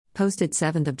Posted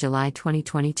 7th of July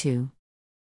 2022.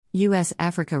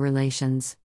 U.S.-Africa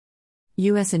relations.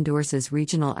 U.S. endorses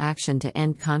regional action to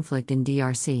end conflict in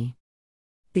DRC.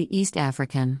 The East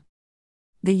African.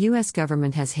 The U.S.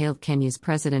 government has hailed Kenya's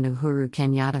President Uhuru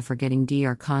Kenyatta for getting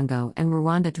DR Congo and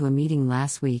Rwanda to a meeting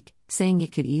last week, saying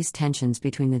it could ease tensions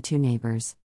between the two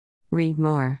neighbors. Read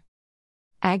more.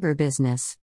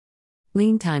 Agribusiness.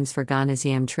 Lean times for Ghana's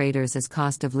yam traders as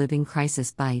cost of living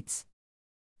crisis bites.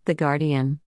 The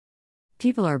Guardian.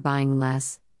 People are buying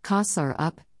less, costs are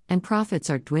up, and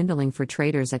profits are dwindling for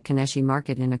traders at Kaneshi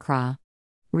Market in Accra.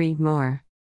 Read more.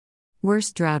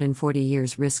 Worst drought in 40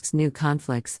 years risks new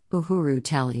conflicts, Uhuru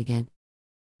tell IGAD.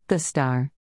 The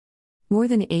Star. More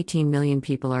than 18 million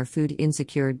people are food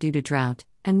insecure due to drought,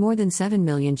 and more than 7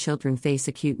 million children face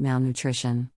acute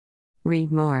malnutrition.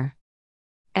 Read more.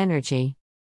 Energy.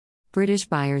 British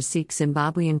buyers seek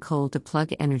Zimbabwean coal to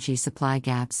plug energy supply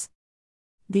gaps.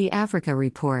 The Africa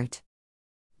Report.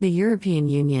 The European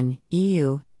Union,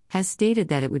 EU, has stated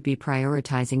that it would be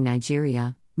prioritizing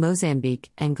Nigeria, Mozambique,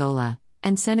 Angola,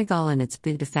 and Senegal in its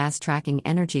bid to fast-tracking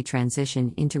energy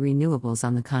transition into renewables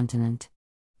on the continent.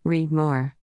 Read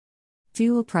more.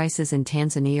 Fuel prices in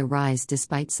Tanzania rise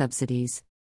despite subsidies.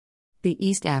 The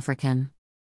East African.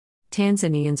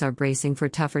 Tanzanians are bracing for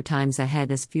tougher times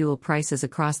ahead as fuel prices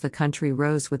across the country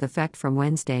rose with effect from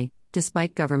Wednesday,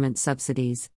 despite government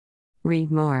subsidies. Read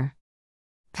more.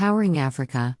 Powering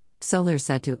Africa. Solar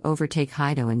set to overtake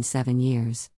hydro in 7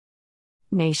 years.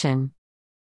 Nation.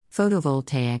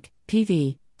 Photovoltaic,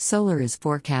 PV, solar is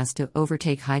forecast to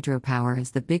overtake hydropower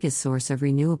as the biggest source of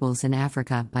renewables in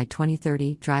Africa by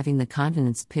 2030, driving the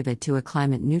continent's pivot to a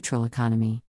climate-neutral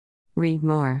economy. Read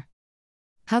more.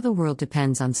 How the world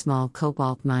depends on small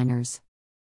cobalt miners.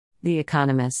 The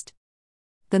Economist.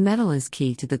 The metal is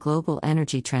key to the global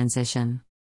energy transition.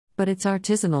 But its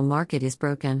artisanal market is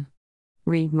broken.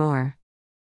 Read more.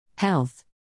 Health.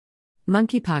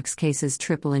 Monkeypox cases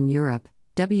triple in Europe,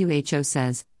 WHO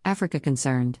says, Africa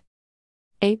concerned.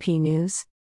 AP News.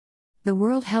 The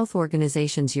World Health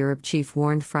Organization's Europe chief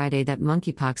warned Friday that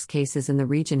monkeypox cases in the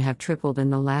region have tripled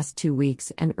in the last 2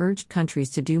 weeks and urged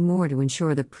countries to do more to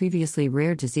ensure the previously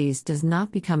rare disease does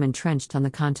not become entrenched on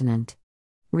the continent.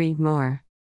 Read more.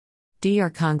 DR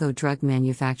Congo drug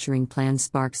manufacturing plans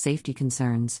spark safety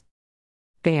concerns.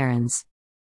 Barron's.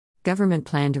 Government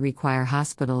plan to require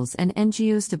hospitals and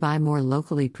NGOs to buy more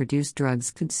locally produced drugs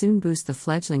could soon boost the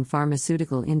fledgling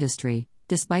pharmaceutical industry,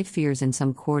 despite fears in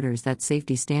some quarters that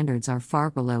safety standards are far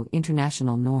below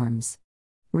international norms.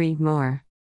 Read more.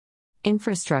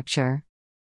 Infrastructure.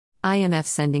 IMF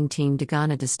sending team to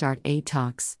Ghana to start aid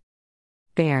talks.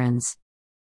 Barron's.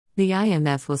 The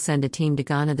IMF will send a team to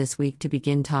Ghana this week to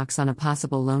begin talks on a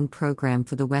possible loan program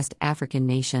for the West African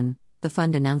nation, the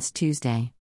fund announced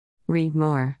Tuesday. Read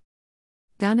more.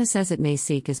 Ghana says it may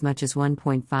seek as much as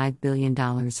 $1.5 billion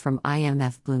from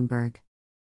IMF. Bloomberg.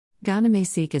 Ghana may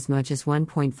seek as much as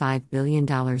 $1.5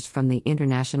 billion from the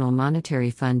International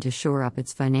Monetary Fund to shore up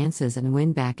its finances and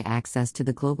win back access to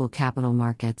the global capital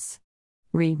markets.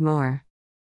 Read more.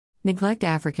 Neglect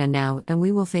Africa now and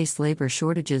we will face labor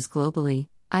shortages globally,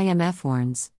 IMF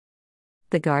warns.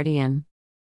 The Guardian.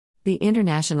 The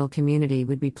international community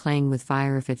would be playing with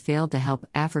fire if it failed to help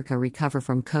Africa recover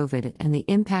from COVID and the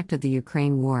impact of the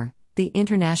Ukraine war, the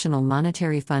International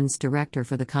Monetary Fund's director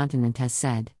for the continent has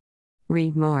said.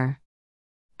 Read more.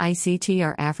 ICT.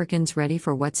 Are Africans ready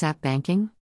for WhatsApp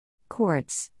banking?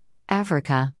 Quartz.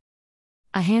 Africa.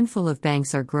 A handful of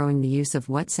banks are growing the use of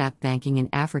WhatsApp banking in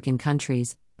African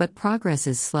countries, but progress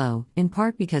is slow, in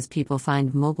part because people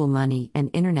find mobile money and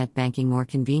internet banking more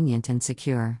convenient and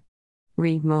secure.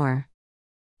 Read more.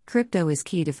 Crypto is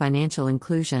key to financial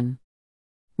inclusion.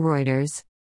 Reuters.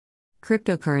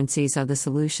 Cryptocurrencies are the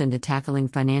solution to tackling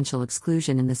financial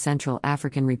exclusion in the Central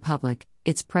African Republic,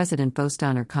 its president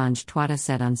Bostaner Konj Twata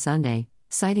said on Sunday,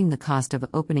 citing the cost of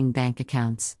opening bank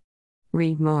accounts.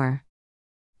 Read more.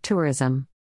 Tourism.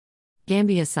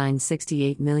 Gambia signed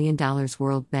 $68 million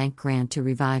World Bank grant to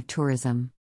revive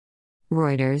tourism.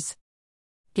 Reuters.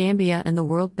 Gambia and the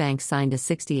World Bank signed a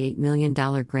 $68 million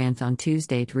grant on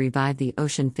Tuesday to revive the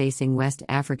ocean-facing West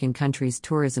African country's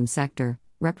tourism sector,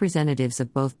 representatives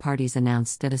of both parties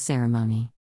announced at a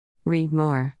ceremony. Read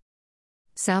more.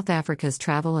 South Africa's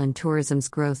travel and tourism's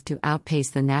growth to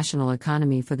outpace the national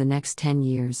economy for the next 10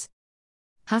 years.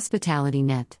 Hospitality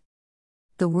Net.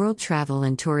 The World Travel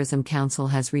and Tourism Council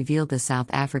has revealed the South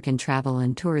African travel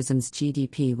and tourism's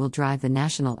GDP will drive the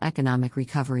national economic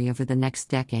recovery over the next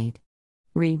decade.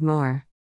 Read more.